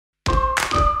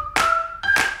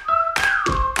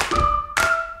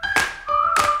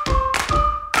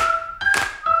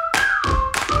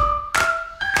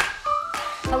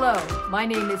My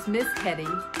name is Miss Hetty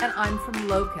and I'm from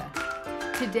LOCA.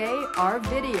 Today our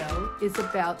video is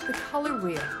about the color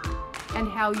wheel and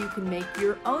how you can make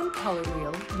your own color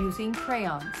wheel using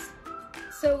crayons.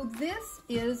 So this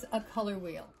is a color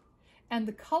wheel, and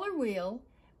the color wheel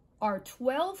are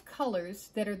 12 colors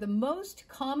that are the most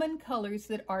common colors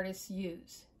that artists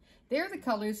use. They're the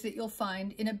colors that you'll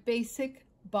find in a basic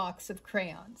box of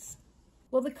crayons.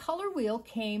 Well, the color wheel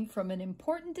came from an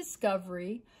important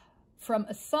discovery from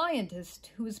a scientist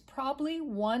who is probably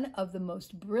one of the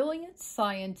most brilliant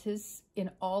scientists in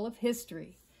all of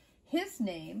history. His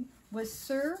name was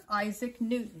Sir Isaac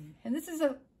Newton, and this is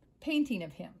a painting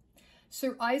of him.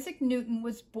 Sir Isaac Newton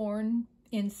was born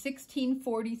in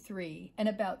 1643, and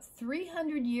about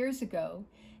 300 years ago,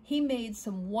 he made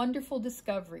some wonderful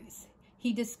discoveries.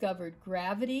 He discovered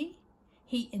gravity.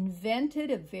 He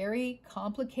invented a very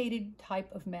complicated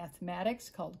type of mathematics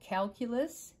called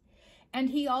calculus. And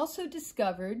he also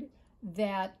discovered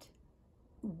that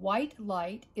white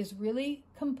light is really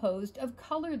composed of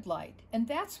colored light. And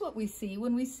that's what we see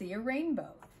when we see a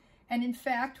rainbow. And in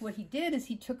fact, what he did is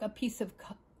he took a piece of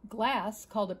glass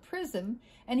called a prism,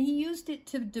 and he used it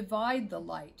to divide the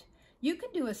light. You can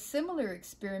do a similar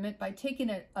experiment by taking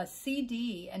a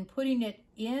CD and putting it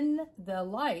in the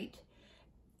light,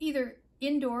 either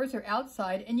indoors or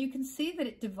outside, and you can see that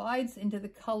it divides into the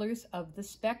colors of the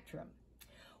spectrum.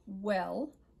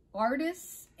 Well,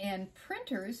 artists and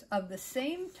printers of the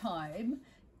same time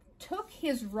took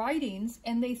his writings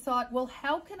and they thought, well,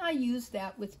 how can I use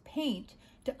that with paint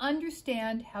to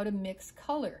understand how to mix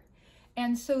color?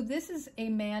 And so this is a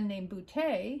man named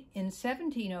Boutet in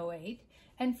 1708,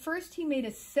 and first he made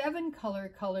a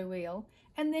 7-color color wheel,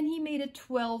 and then he made a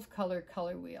 12-color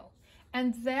color wheel.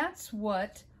 And that's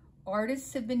what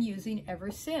artists have been using ever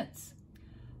since.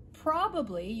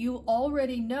 Probably you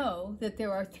already know that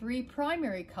there are 3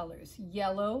 primary colors,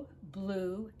 yellow,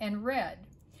 blue, and red.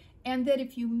 And that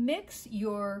if you mix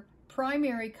your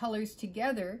primary colors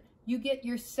together, you get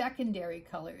your secondary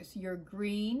colors, your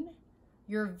green,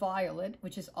 your violet,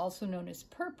 which is also known as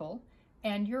purple,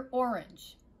 and your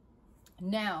orange.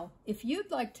 Now, if you'd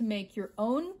like to make your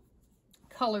own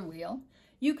color wheel,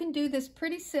 you can do this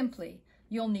pretty simply.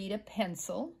 You'll need a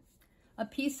pencil, a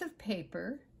piece of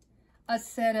paper, a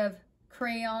set of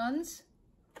crayons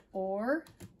or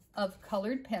of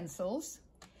colored pencils,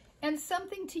 and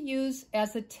something to use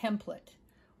as a template.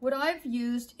 What I've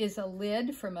used is a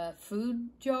lid from a food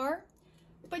jar,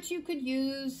 but you could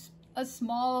use a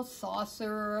small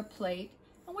saucer or a plate.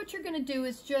 And what you're going to do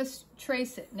is just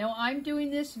trace it. Now I'm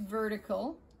doing this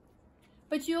vertical,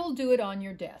 but you'll do it on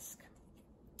your desk.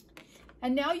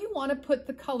 And now you want to put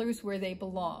the colors where they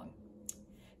belong.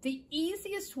 The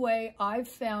easiest way I've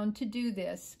found to do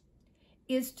this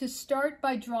is to start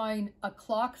by drawing a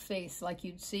clock face like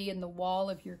you'd see in the wall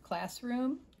of your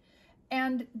classroom.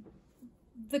 And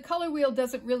the color wheel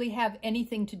doesn't really have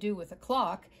anything to do with a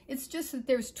clock. It's just that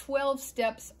there's 12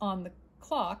 steps on the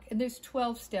clock and there's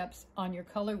 12 steps on your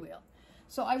color wheel.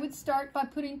 So I would start by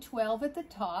putting 12 at the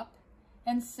top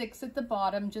and 6 at the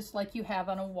bottom, just like you have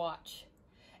on a watch.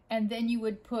 And then you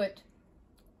would put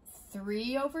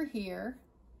 3 over here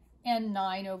and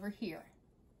 9 over here.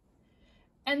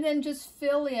 And then just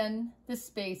fill in the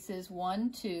spaces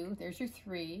 1, 2, there's your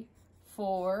 3,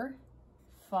 4,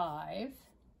 5,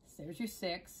 there's your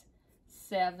 6,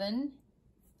 7,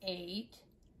 8,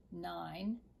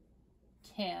 9,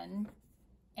 10,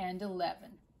 and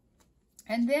 11.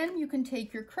 And then you can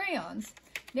take your crayons.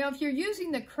 Now, if you're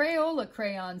using the Crayola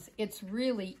crayons, it's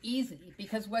really easy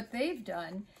because what they've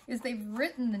done is they've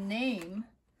written the name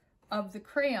of the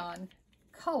crayon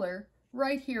color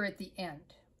right here at the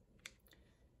end.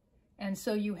 And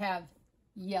so you have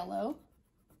yellow,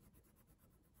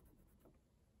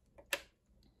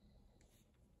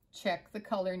 check the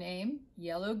color name,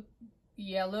 yellow,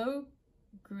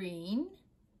 green,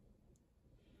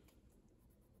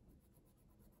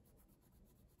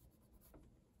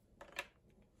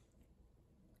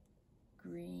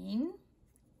 green,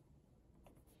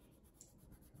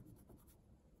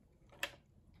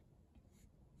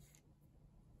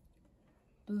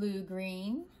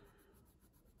 blue-green,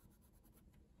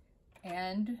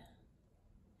 and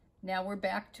now we're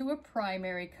back to a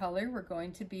primary color. We're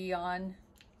going to be on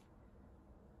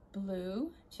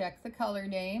blue. Check the color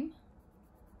name.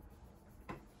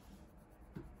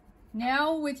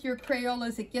 Now with your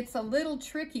Crayolas, it gets a little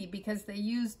tricky because they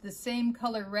use the same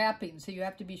color wrapping, so you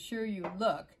have to be sure you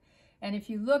look. And if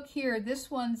you look here, this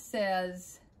one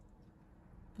says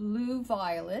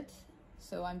blue-violet,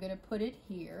 so I'm going to put it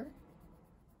here.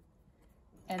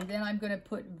 And then I'm going to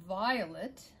put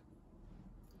violet.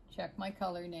 Check my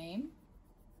color name.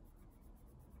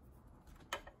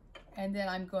 And then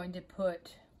I'm going to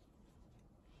put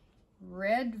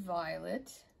red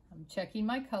violet. I'm checking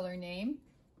my color name.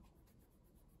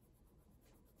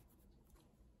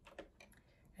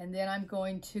 And then I'm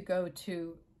going to go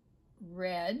to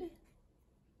red.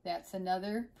 That's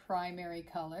another primary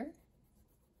color.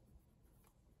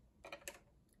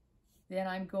 Then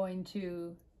I'm going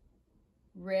to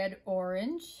red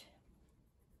orange.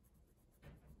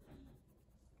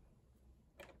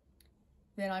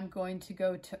 Then I'm going to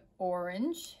go to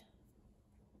orange.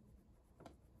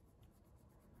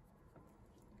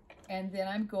 And then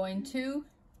I'm going to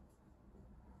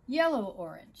yellow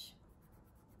orange.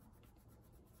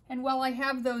 And while I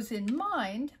have those in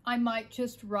mind, I might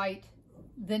just write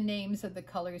the names of the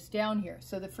colors down here.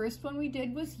 So the first one we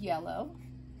did was yellow.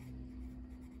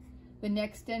 The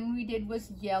next one we did was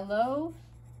yellow,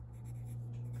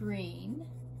 green.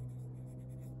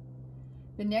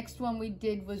 The next one we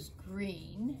did was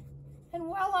green. And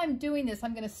while I'm doing this,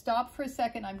 I'm going to stop for a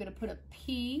second. I'm going to put a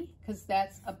P because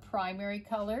that's a primary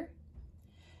color.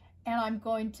 And I'm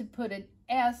going to put an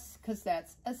S because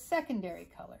that's a secondary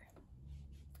color.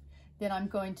 Then I'm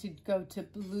going to go to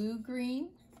blue-green.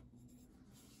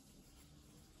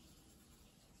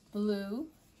 Blue.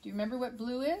 Do you remember what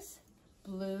blue is?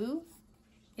 Blue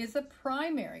is a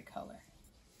primary color.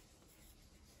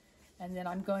 And then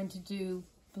I'm going to do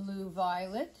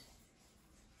blue-violet.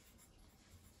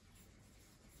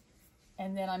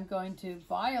 And then I'm going to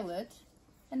violet.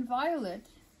 And violet,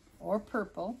 or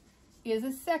purple, is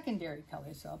a secondary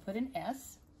color. So I'll put an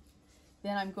S.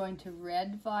 Then I'm going to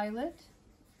red-violet.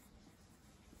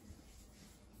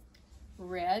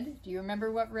 Red, do you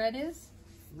remember what red is?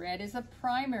 Red is a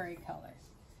primary color.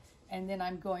 And then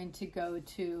I'm going to go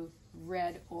to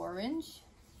red-orange.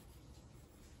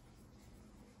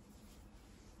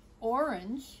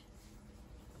 Orange,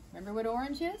 remember what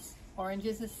orange is? Orange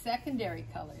is a secondary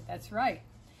color, that's right.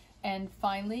 And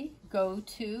finally, go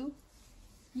to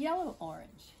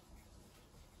yellow-orange.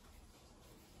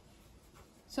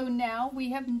 So now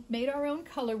we have made our own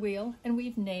color wheel and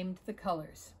we've named the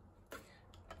colors.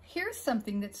 Here's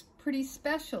something that's pretty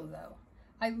special though.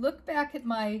 I look back at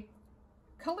my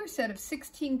color set of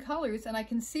 16 colors and I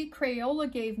can see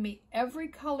Crayola gave me every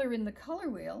color in the color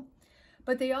wheel,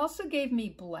 but they also gave me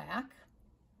black.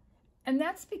 And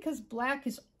that's because black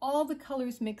is all the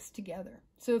colors mixed together.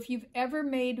 So if you've ever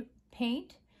made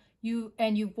paint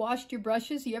and you've washed your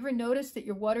brushes, you ever notice that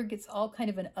your water gets all kind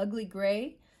of an ugly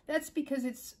gray? That's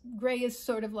because gray is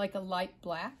sort of like a light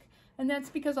black, and that's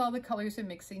because all the colors are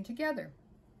mixing together.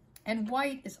 And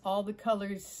white is all the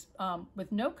colors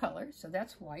with no color, so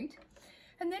that's white.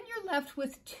 And then you're left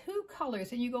with two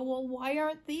colors, and you go, well, why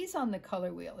aren't these on the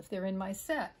color wheel if they're in my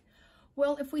set?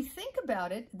 Well, if we think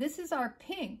about it, this is our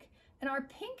pink, and our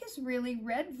pink is really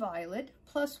red-violet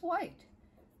plus white.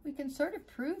 We can sort of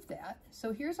prove that.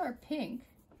 So here's our pink,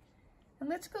 and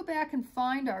let's go back and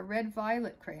find our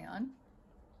red-violet crayon.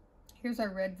 Here's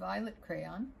our red-violet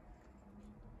crayon.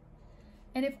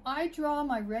 And if I draw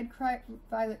my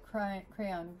red-violet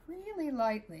crayon really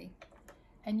lightly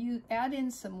and you add in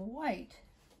some white,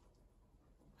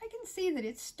 I can see that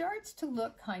it starts to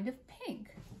look kind of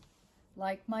pink,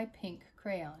 like my pink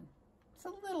crayon. It's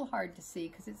a little hard to see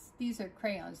because these are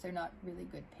crayons, they're not really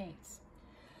good paints.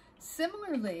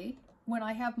 Similarly, when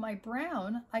I have my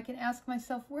brown, I can ask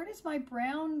myself, where does my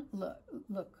brown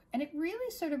look? And it really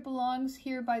sort of belongs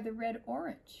here by the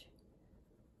red-orange.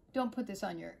 Don't put this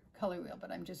on your color wheel,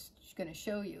 but I'm just going to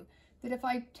show you that if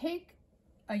I take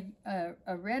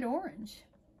a red-orange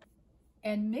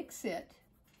and mix it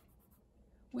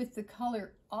with the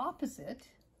color opposite,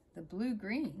 the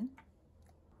blue-green,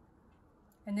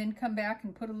 and then come back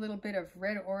and put a little bit of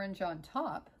red-orange on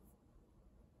top,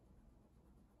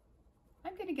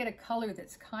 I'm going to get a color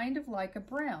that's kind of like a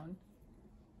brown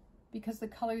because the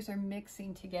colors are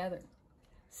mixing together.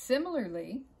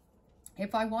 Similarly,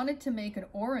 if I wanted to make an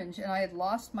orange and I had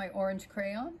lost my orange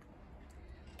crayon,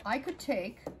 I could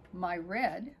take my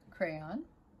red crayon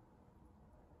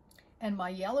and my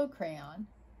yellow crayon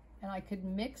and I could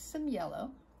mix some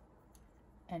yellow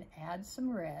and add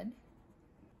some red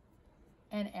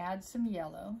and add some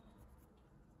yellow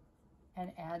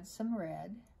and add some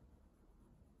red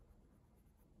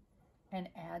and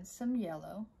add some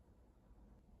yellow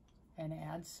and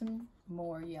add some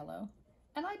more yellow.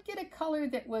 And I'd get a color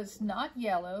that was not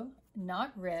yellow,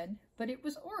 not red, but it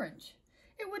was orange.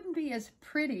 It wouldn't be as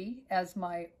pretty as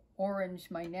my orange,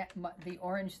 the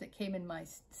orange that came in my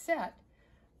set,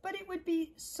 but it would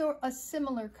be a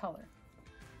similar color.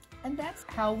 And that's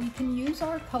how we can use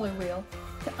our color wheel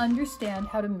to understand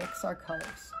how to mix our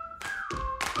colors.